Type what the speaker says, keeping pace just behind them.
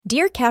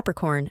Dear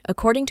Capricorn,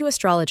 according to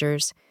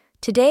astrologers,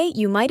 today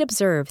you might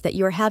observe that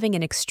you are having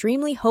an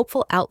extremely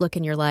hopeful outlook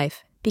in your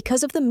life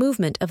because of the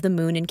movement of the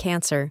moon in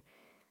Cancer.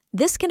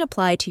 This can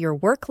apply to your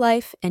work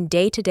life and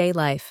day-to-day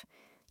life.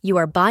 You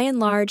are by and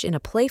large in a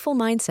playful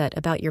mindset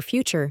about your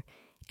future,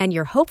 and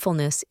your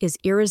hopefulness is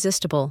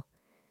irresistible.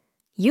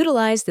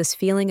 Utilize this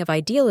feeling of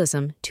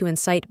idealism to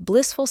incite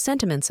blissful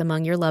sentiments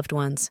among your loved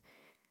ones.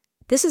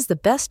 This is the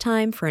best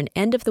time for an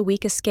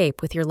end-of-the-week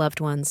escape with your loved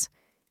ones.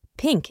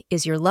 Pink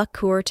is your luck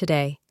color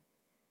today.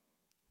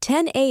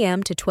 10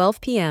 a.m. to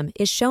 12 p.m.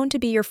 is shown to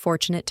be your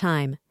fortunate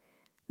time.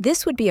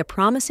 This would be a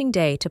promising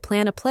day to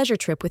plan a pleasure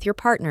trip with your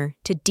partner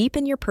to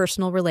deepen your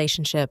personal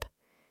relationship.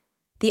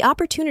 The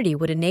opportunity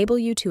would enable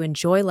you to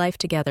enjoy life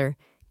together,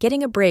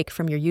 getting a break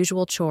from your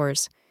usual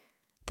chores.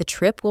 The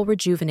trip will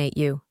rejuvenate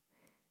you.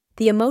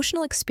 The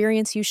emotional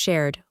experience you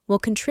shared will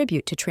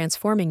contribute to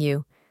transforming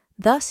you,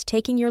 thus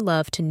taking your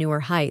love to newer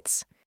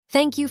heights.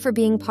 Thank you for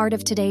being part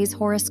of today's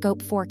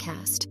horoscope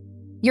forecast.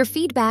 Your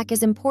feedback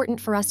is important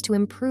for us to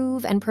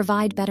improve and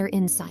provide better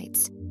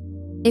insights.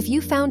 If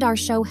you found our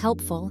show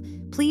helpful,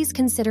 please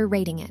consider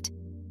rating it.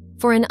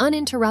 For an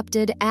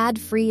uninterrupted,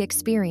 ad-free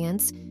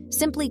experience,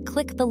 simply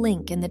click the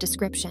link in the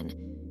description.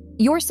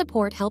 Your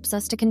support helps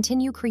us to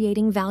continue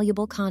creating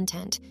valuable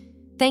content.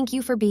 Thank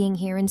you for being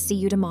here and see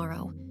you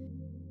tomorrow.